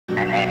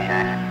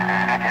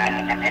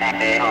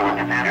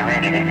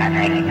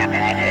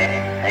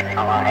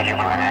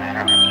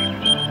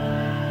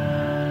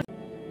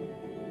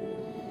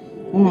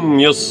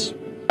Yes.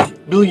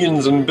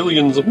 Billions and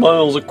billions of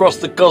miles across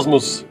the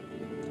cosmos.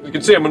 You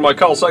can see I'm in my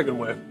Carl Sagan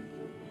wear.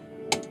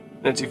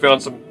 Nancy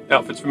found some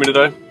outfits for me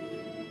today.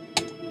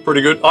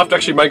 Pretty good. I have to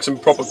actually make some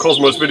proper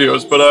Cosmos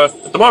videos, but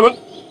at the moment,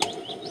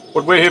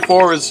 what we're here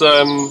for is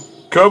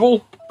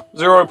Kerbal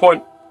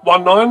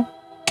 0.19.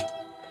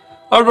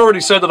 I've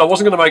already said that I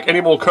wasn't going to make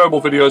any more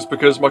Kerbal videos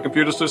because my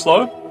computer's too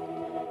slow.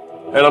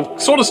 And I'm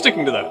sort of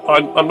sticking to that.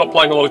 I'm not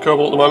playing a lot of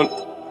Kerbal at the moment.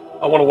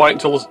 I want to wait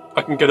until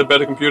I can get a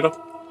better computer.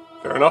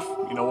 Fair enough,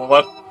 you know all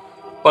that.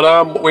 But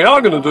what we are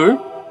going to do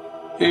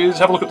is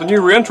have a look at the new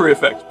Reentry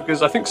effect,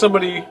 because I think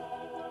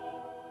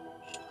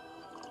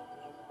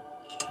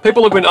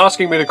people have been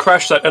asking me to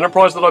crash that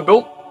Enterprise that I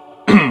built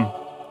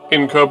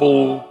in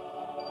Kerbal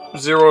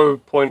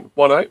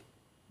 0.18,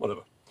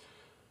 whatever.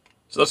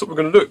 So that's what we're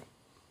going to do.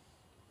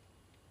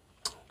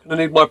 Going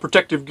to need my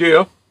protective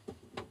gear,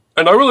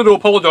 and I really do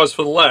apologise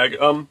for the lag.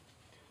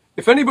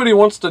 If anybody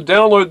wants to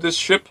download this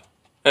ship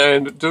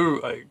and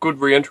do a good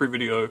Reentry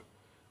video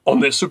on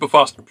their super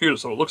fast computer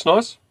so it looks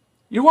nice,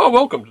 you are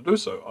welcome to do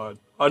so.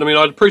 I mean,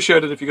 I'd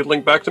appreciate it if you could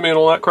link back to me and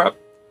all that crap.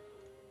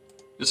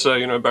 Just say,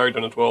 you know, Barry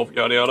Dinner 12,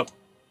 yada yada.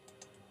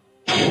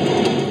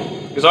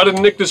 Because I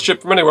didn't nick this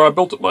ship from anywhere, I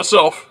built it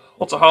myself.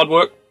 Lots of hard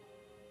work.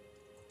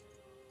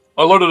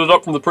 I loaded it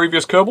up from the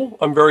previous Kerbal.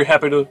 I'm very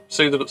happy to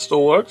see that it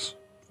still works.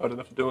 I didn't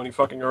have to do any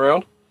fucking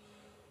around.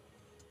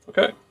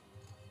 Okay.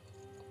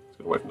 Let's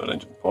get away from that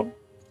engine pod.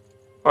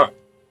 Alright.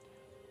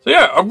 So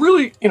yeah, I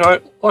really,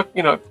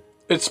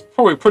 it's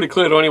probably pretty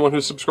clear to anyone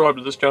who's subscribed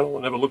to this channel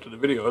and never looked at a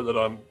video that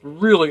I'm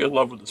really in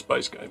love with the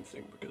space game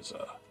thing, because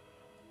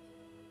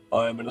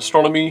I am an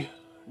astronomy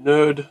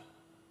nerd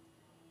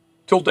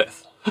till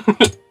death.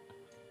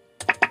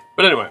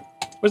 But anyway,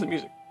 where's the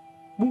music?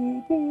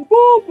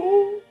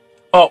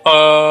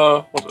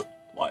 Oh, what's it?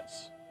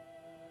 Lights.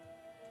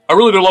 I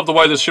really do love the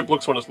way this ship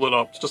looks when it's lit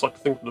up. It's just like the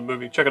thing from the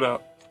movie. Check it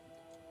out.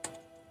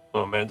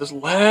 Oh man, there's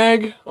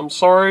lag. I'm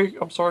sorry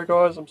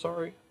guys, I'm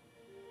sorry.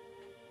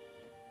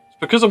 It's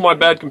because of my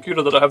bad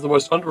computer that I have the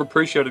most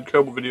underappreciated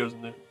Kerbal videos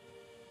in there.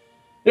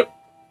 Yep.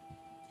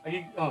 Are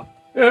you, oh,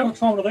 yeah. You want to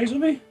try one of these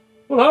with me?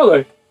 What are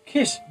they?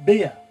 Kiss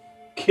beer.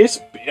 Kiss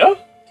Beer?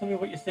 Tell me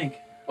what you think.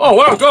 Oh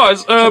wow,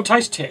 guys. It's a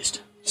taste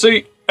test.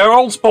 See, our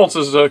old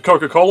sponsors,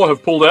 Coca-Cola,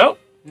 have pulled out.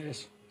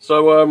 Yes.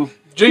 So,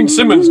 Gene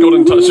Simmons got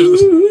in touch with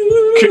this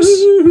Kiss.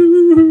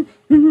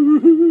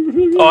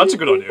 Oh, that's a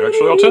good idea,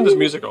 actually. I'll turn this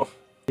music off.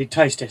 The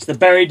taste test. The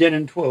Barry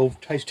Dinner 12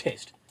 taste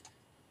test.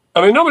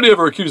 I mean, nobody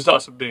ever accused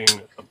us of being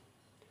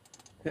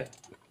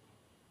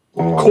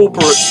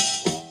corporate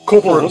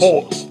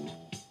whores.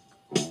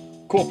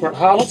 Corporate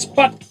harlots,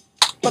 but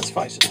let's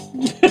face it.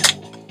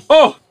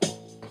 Oh!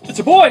 It's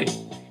a boy!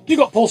 You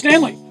got Paul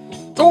Stanley.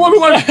 It's all over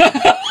my...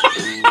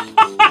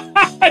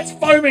 It's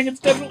foaming, it's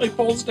definitely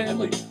Paul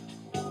Stanley.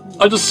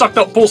 I just sucked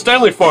up Paul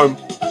Stanley foam.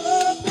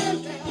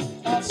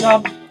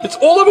 It's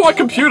all over my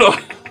computer.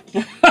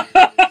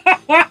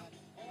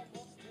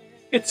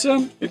 It's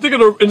You'd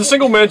think in a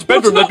single man's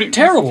bedroom there'd be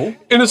terrible.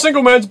 In a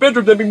single man's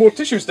bedroom there'd be more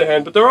tissues to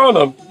hand, but there are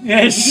none.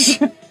 Yes.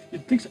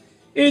 You'd think so.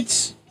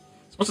 It's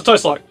What's it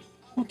taste like?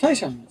 I'll tell you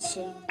something.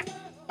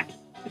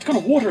 It's kind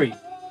of watery.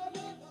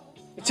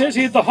 It says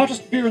here the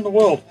hottest beer in the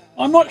world.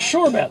 I'm not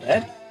sure about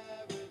that.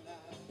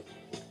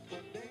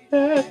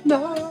 At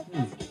night,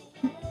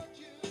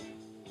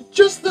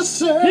 just the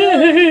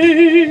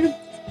same.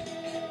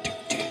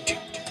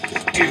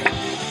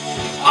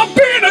 I've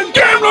been a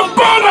gambler,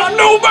 but I'm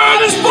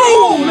nobody's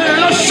fool,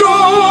 and I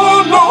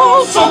sure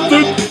know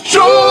something,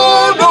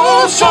 sure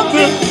know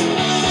something.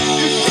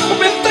 You taught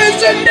me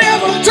things that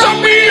never taught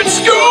me in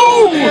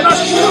school, and I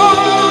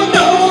sure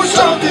know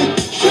something,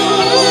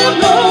 sure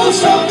know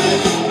something.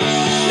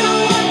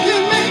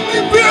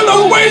 Feel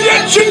the way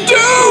that you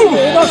do,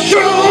 and I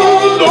sure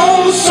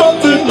know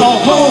something. I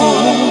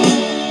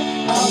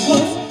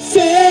was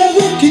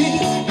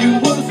 17, you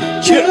was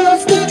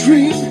just a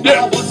dream.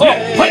 Yeah.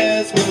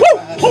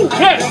 Oh,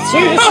 yeah.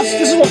 See,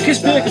 this is what Kiss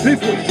Beer can do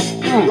for you.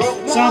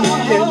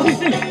 Yeah, what do you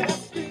think?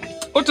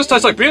 Well, it just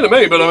tastes like beer to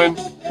me, but I mean...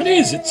 It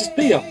is, it's just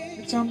beer.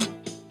 It's,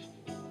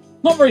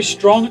 not very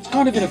strong, it's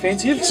kind of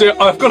inoffensive. See,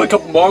 I've got a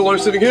couple of Milo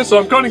sitting here, so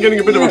I'm kind of getting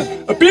a bit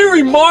of a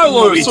beery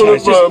Milo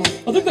sort of...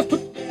 I think they've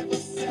put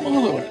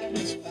Milo in it.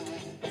 Yes.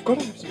 I've got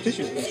to have some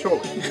tissues in there,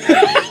 surely.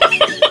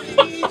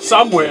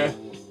 Somewhere.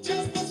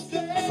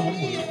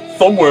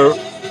 Somewhere.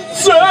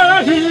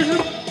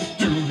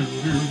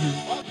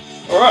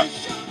 Alright,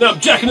 now I'm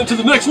jacking it to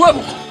the next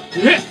level.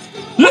 Yeah.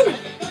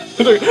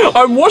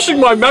 I'm washing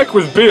my Mac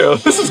with beer.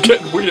 This is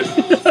getting weird.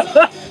 Feel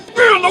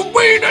the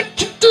way that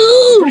you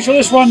do. Pretty sure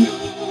this one...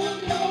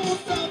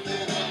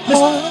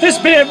 This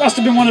beer must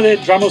have been one of their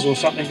drummers or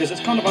something, because it's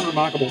kind of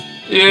unremarkable.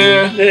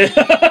 Yeah.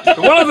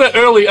 One of the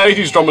early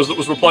 80s drummers that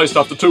was replaced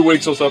after 2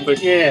 weeks or something.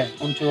 Yeah,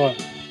 on tour.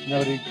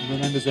 Nobody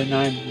remembers their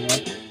name, you know.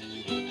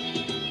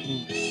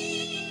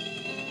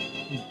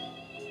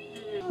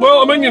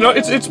 Well, I mean, you know,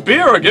 it's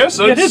beer, I guess.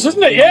 It is,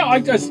 isn't it? Yeah,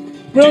 there's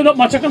really not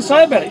much I can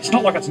say about it. It's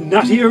not like it's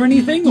nutty or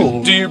anything,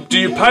 or... Do you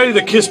pay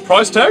the KISS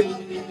price tag?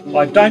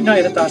 I don't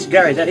know. That asked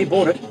Gary that. He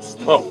bought it.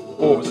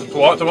 Oh, is it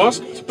polite to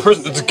ask? It's a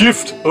present, it's a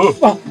gift.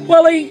 Oh.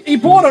 Well, he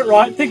bought it,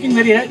 right, thinking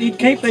that he'd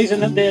keep these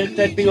and that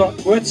they'd be like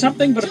worth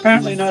something, but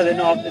apparently no, they're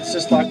not. It's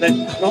just like they're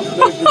not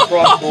moved in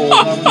price or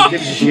no one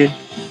gives a shit.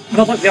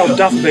 Not like the old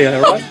Duff beer,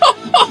 right?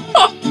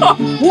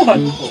 What?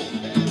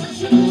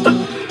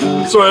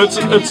 So it's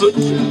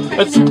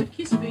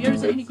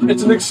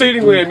an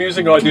exceedingly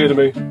amusing idea to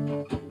me.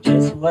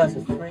 Is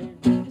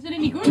it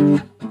any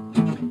good?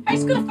 Hey,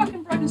 it's got a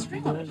fucking broken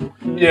string on it.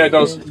 Yeah, it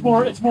does. It's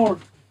more.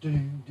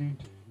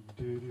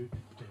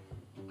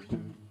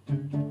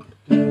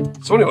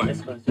 So anyway,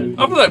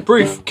 after that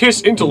brief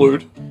KISS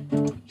interlude,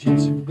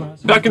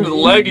 back into the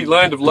laggy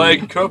land of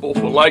laggy Kerbal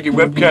for laggy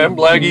webcam,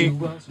 laggy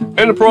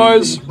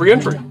Enterprise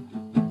Reentry.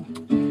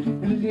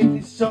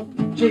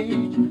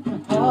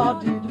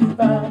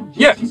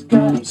 Yeah.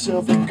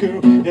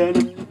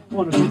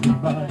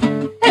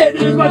 And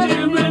he's watching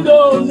him with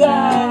those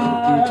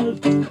eyes.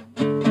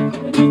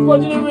 And he's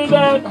watching him with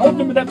that, holding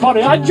him with that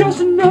body. I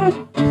just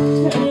know.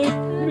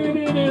 And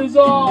he's in his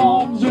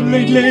arms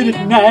late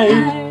at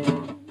night.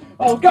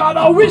 Oh God,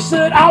 I wish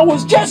that I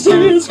was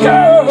Jesse's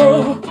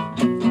girl.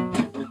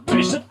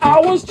 Wish that I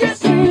was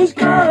Jesse's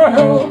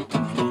girl.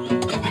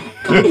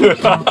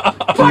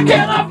 Why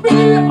can't I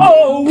be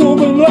a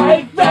woman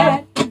like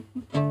that?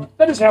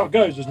 That is how it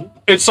goes, isn't it?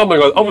 It's something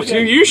like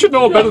you should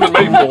know better than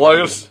me, Paul. I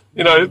just,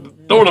 you know,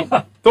 don't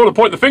want to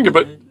point the finger,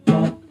 but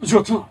It's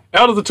your time.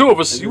 out of the two of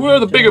us, you were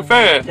the bigger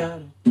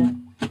fan.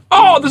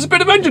 Oh, there's a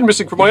bit of engine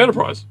missing from my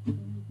Enterprise.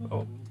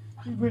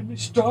 When they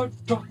start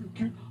talking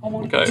cute, I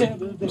want Okay, to tell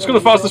her I'm that just going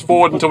to fast this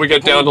forward until we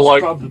get down to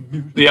like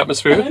the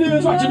atmosphere. And he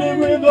was watching him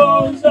with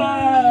those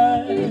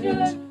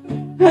eyes.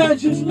 And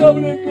she's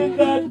loving it with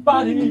that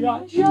body.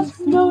 I just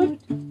know it.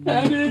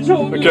 And it's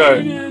holding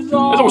Okay, his as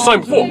I was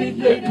saying before,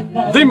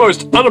 the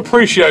most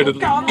unappreciated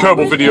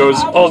Kerbal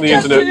videos on the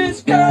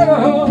internet.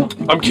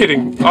 I'm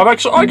kidding. I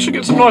actually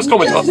get some nice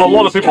comments. A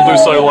lot of people do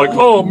say like,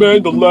 "Oh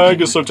man, the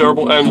lag is so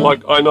terrible," and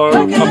like, I know,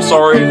 I'm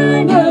sorry.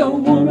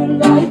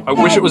 I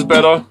wish it was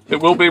better.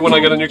 It will be when I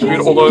get a new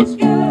computer. Although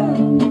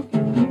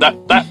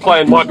that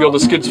plan might be on the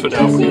skids for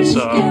now because.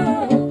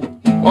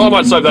 Well, I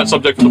might save that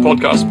subject for the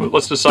podcast, but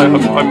let's just say I'm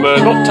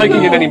not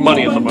taking in any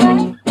money at the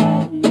moment.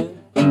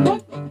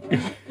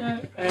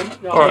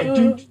 Alright.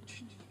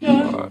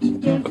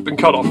 I've been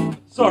cut off.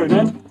 Sorry,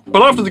 man.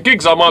 But after the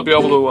gigs, I might be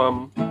able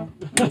to,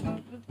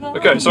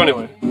 Okay, so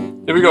anyway,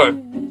 here we go.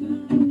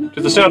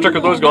 To the soundtrack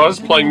of those guys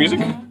playing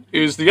music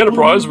is the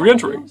Enterprise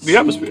re-entering the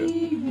atmosphere.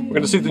 We're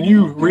going to see the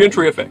new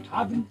re-entry effect.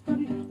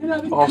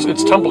 Oh,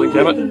 it's tumbling,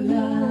 damn it.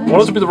 I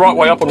want it to be the right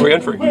way up on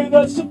re-entry.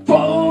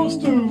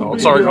 Oh,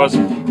 sorry, guys.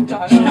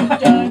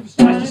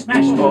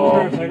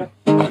 Oh. Okay,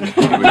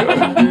 here we go.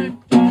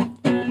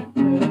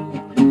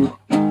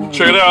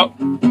 Check it out.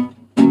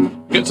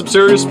 Getting some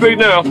serious speed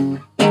now.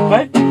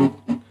 Wait.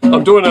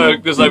 I'm doing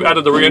because they've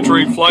added the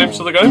re-entry flames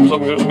to the game, so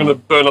I'm going to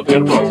burn up the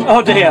Enterprise.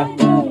 Oh dear.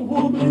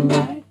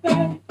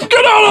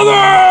 Get out of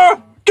there!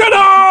 Get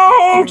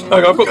out! Hang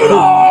on, I've got the...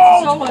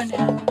 Solo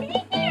now.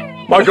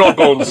 My God,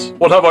 Bones,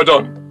 what have I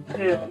done?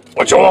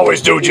 What you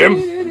always do, Jim.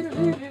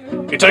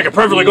 You take a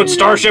perfectly good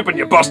starship and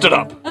you bust it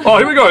up. Oh,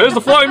 here we go. There's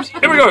the flames.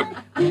 Here we go.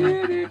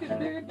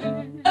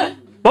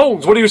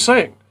 Bones, what are you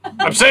saying?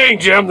 I'm saying,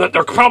 Jim, that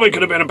there probably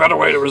could have been a better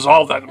way to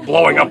resolve that than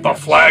blowing up the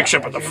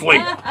flagship of the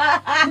fleet.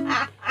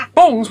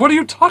 Bones, what are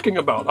you talking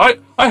about?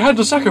 I had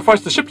to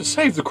sacrifice the ship to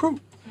save the crew.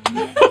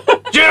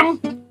 Jim!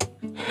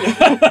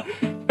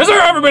 Has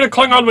there ever been a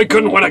Klingon we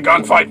couldn't win a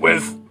gunfight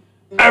with?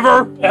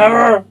 Ever?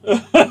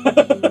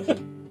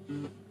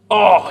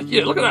 Oh,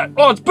 yeah, look at that.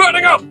 Oh, it's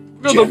burning up.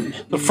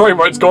 The frame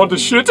rate's gone to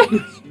shit.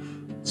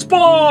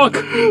 Spark!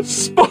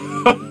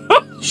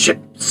 Ship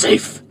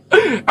safe.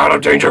 Out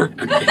of danger.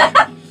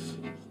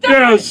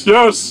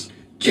 Yes.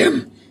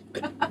 Jim.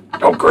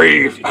 Don't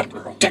grieve.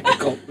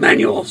 Technical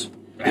manuals.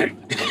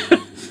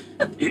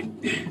 You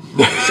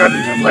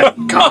shouldn't have let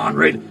Khan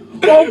read.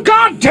 Oh,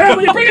 God damn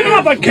it, you're bringing it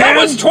up again!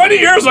 That was 20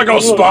 years ago,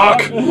 Spock!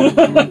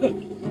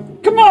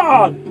 Come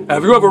on!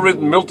 Have you ever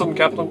ridden Milton,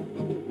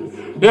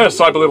 Captain? Yes,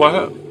 I believe I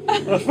have.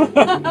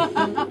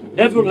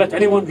 Never let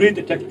anyone read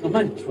the technical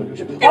manuals for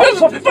you.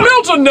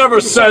 Milton never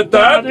said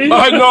that!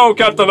 I know,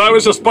 Captain, I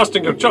was just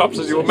busting your chops,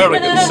 as you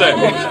Americans say.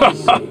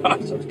 So I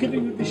was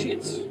giving you the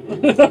shits.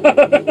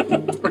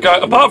 Okay,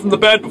 apart from the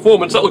bad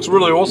performance, that looks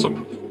really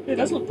awesome. It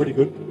does look pretty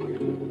good.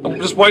 I'm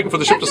just waiting for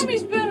the ship How come to...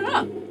 he's burning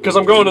up? Because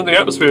I'm going in the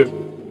atmosphere.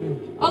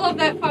 I love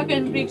that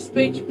fucking big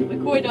speech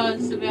McCoy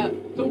does about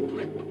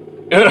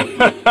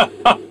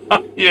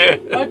Yeah.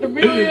 like the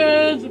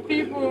millions of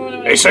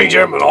people. They say,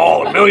 Jim, in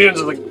all the millions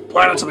of the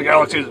planets of the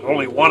galaxy, there's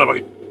only one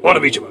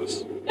of each of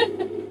us.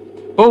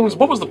 Bones,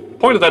 what was the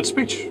point of that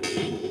speech?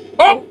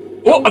 Oh!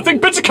 Well, I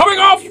think bits are coming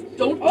off!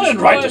 Don't I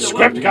didn't write the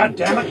script,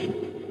 goddammit.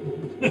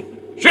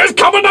 She's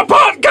coming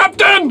apart,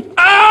 Captain!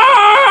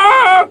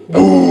 Ah!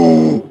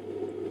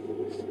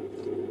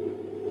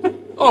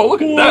 Oh,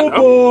 look at that.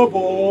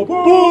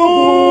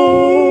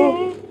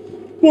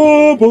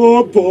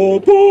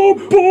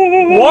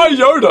 Why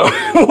Yoda?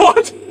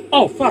 What?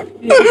 Oh, fuck.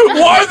 Yeah.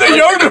 Why the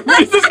Yoda?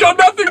 This has got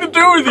nothing to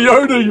do with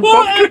Yoda, you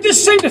Well, fucking... it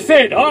just seemed to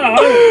fit. I don't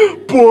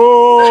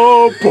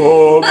know.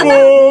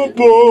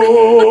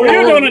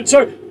 You're doing it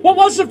too. What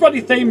was the bloody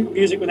theme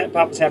music when that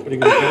part was happening?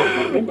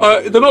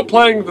 They're not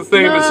playing the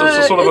theme, it's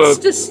a sort of a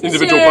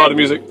individual part of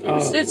music.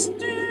 It's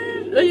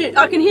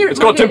I can hear it. It's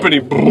got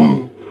timpani.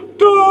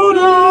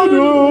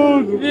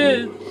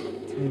 Yeah.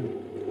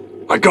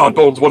 My God,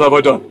 Bones, what have I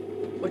done?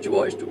 What you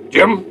always do.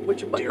 Jim, do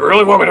you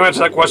really want me to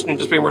answer that question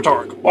just being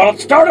rhetorical? Well, it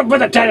started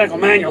with the technical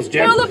manuals,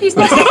 Jim. Oh, look, he's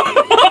got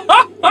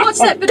what's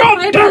that bit of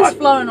paper that's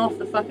flowing off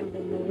the fucking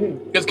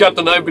thing? Yes,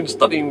 Captain, I've been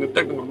studying the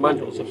technical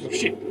manuals of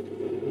Shit.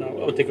 No,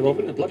 I'll take it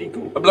over in a bloody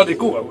coup. a bloody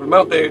coup. I will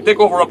mount a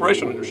takeover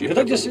operation on your ship. Did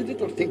I just say that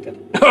or think that?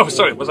 Oh,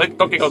 sorry, was I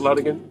talking out loud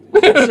again?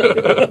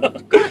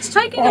 It's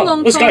taking a long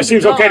time. This guy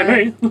seems okay to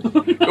me.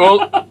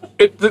 Well,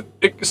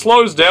 it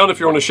slows down if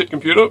you're on a shit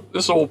computer.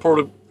 This all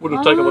probably would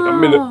have taken like a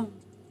minute.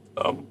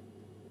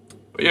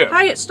 But yeah.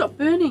 Hey, it stopped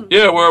burning.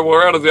 Yeah,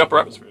 we're out of the upper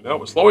atmosphere now.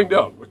 We're slowing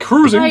down. We're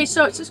cruising Hey,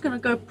 so it's just going to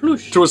go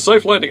plush. to a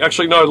safe landing.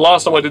 Actually, no,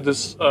 last time I did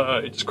this,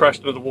 it just crashed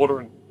into the water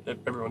and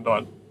everyone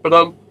died.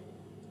 But,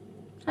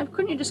 Hey,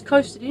 couldn't you just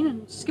coast it in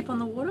and skip on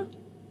the water?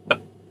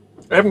 no.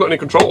 I haven't got any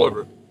control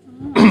over it.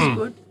 Oh, that's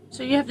good.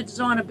 So you have to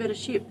design a better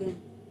ship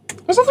then.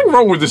 There's nothing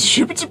wrong with this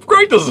ship. It's a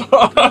great design.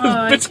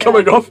 There's bits okay.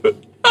 coming off it.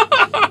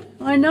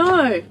 I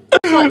know.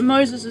 It's like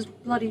Moses'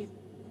 bloody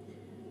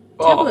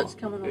tablets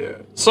coming off. Yeah.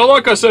 So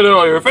like I said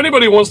earlier, if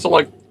anybody wants to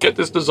like get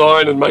this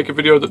design and make a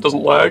video that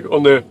doesn't lag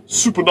on their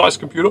super nice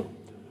computer,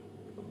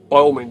 by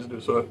all means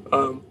do so.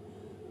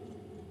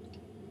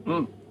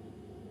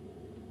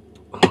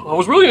 I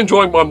was really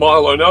enjoying my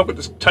Milo. Now I've got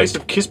this taste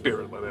of Kiss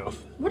beer in my mouth.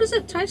 What does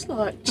it taste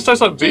like? It just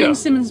tastes like beer. Gene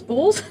Simmons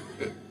balls?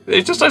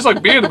 It just tastes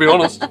like beer, to be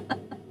honest. I'm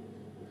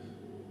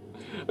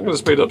going to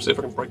speed up, see if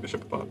I can break the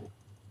ship apart.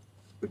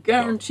 I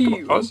guarantee Come on,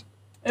 you, guys.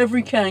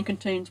 every can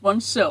contains one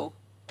cell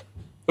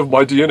Of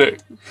my DNA.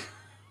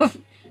 of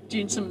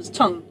Gene Simmons'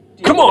 tongue.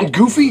 Come on,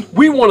 Goofy.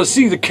 We want to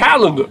see the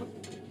calendar.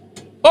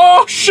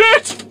 Oh,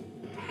 shit!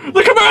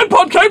 The command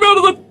pod came out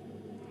of the...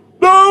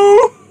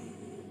 No!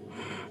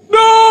 No!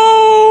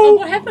 Oh,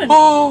 what happened?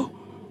 Oh,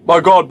 my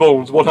God,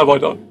 Bones, what have I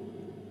done?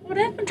 What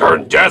happened?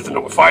 Turned death into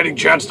a fighting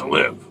chance to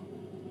live.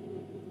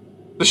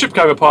 The ship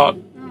came apart.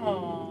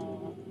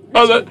 Oh.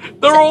 Oh,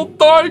 they're all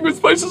dying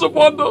with faces of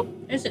wonder.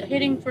 Is it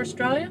heading for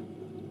Australia?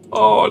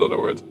 Oh, I don't know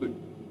where it's heading.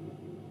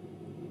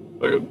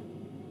 Okay.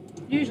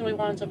 Usually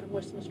winds up in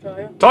Western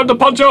Australia. Time to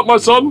punch out, my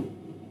son.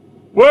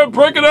 We're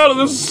breaking out of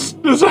this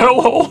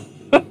hellhole.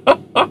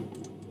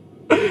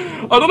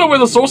 I don't know where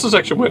the saucer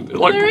section went.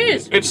 There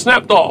is. It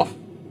snapped off.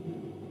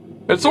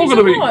 It's all He's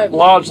going to be alive.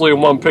 largely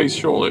in one piece,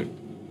 surely.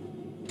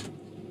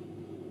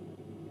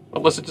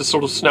 Unless it just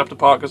sort of snapped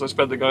apart because I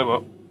sped the game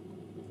up.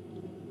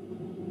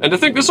 And to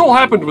think this all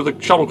happened with the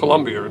Shuttle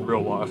Columbia in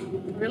real life.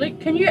 Really?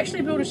 Can you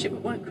actually build a ship that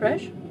won't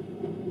crash?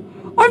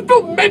 I've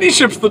built many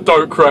ships that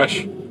don't crash.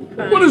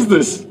 Okay. What is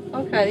this?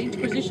 Okay, the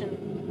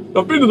Inquisition.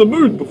 I've been to the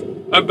moon before.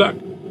 I'm back.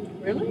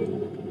 Really?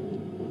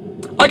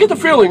 I get the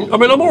feeling, I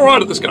mean, I'm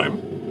alright at this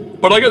game,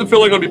 but I get the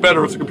feeling I'd be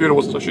better if the computer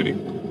wasn't so shitty.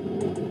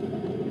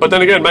 But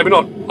then again, maybe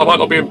not. I might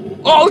not be in...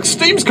 Oh, look,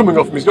 steam's coming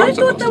off him. He's going I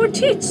so thought fast. they were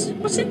tits.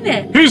 What's in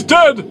there? He's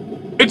dead!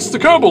 It's the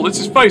Kerbal. It's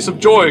his face of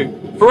joy.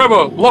 Forever.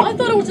 I Locked.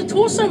 thought it was a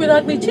torso with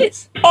ugly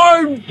tits.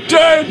 I'm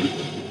dead!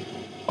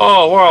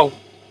 Oh, wow.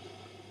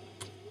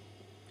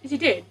 Is he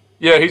dead?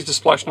 Yeah, he's just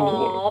splashed into the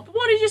water. Oh, but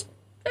what did you just...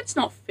 That's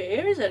not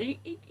fair, is it?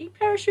 He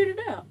parachuted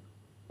out.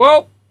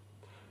 Well,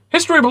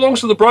 history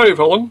belongs to the brave,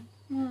 Helen.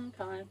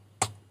 Okay.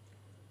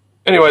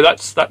 Anyway,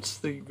 that's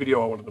the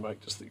video I wanted to make.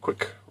 Just the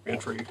quick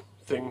reentry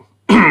thing.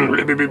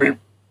 And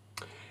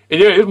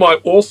yeah, here's my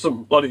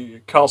awesome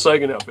bloody Carl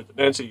Sagan outfit that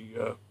Nancy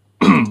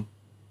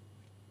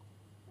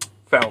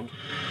found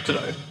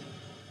today.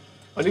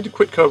 I need to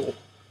quit Kerbal.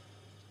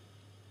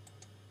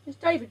 Is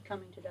David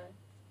coming today?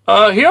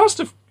 He asked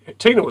if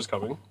Tina was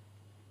coming.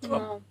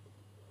 No.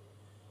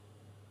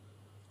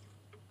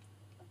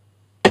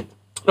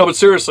 No, but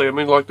seriously, I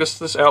mean, like,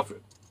 this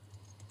outfit.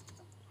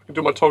 I can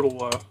do my total,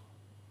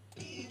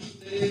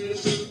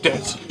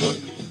 dance. Oh,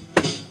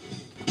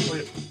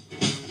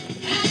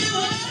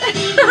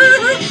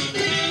 yeah.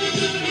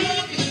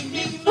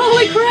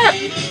 Holy crap!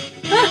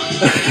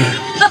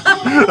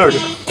 Okay.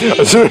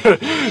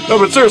 No,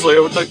 but seriously, I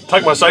would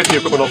take my safety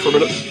equipment off for a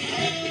minute.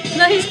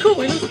 No, he's cool.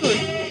 He looks good.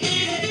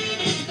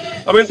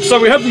 I mean, so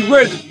we have the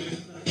red.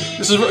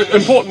 This is an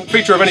important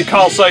feature of any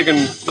Carl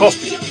Sagan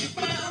costume.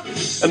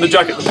 And the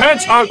jacket. The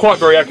pants aren't quite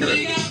very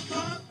accurate.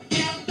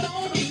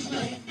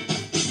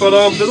 But,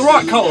 they're the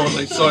right colour at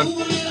least, so...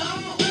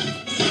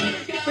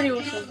 Pretty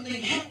awesome.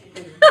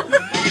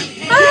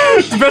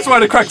 It's the best way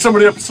to crack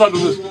somebody up inside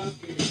of this.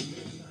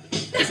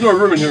 There's no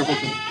room in here,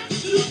 unfortunately.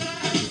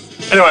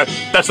 Anyway,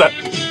 that's that.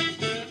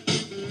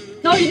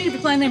 No, you need to be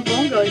playing them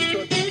bongos to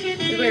it.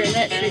 You're wearing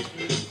that shit.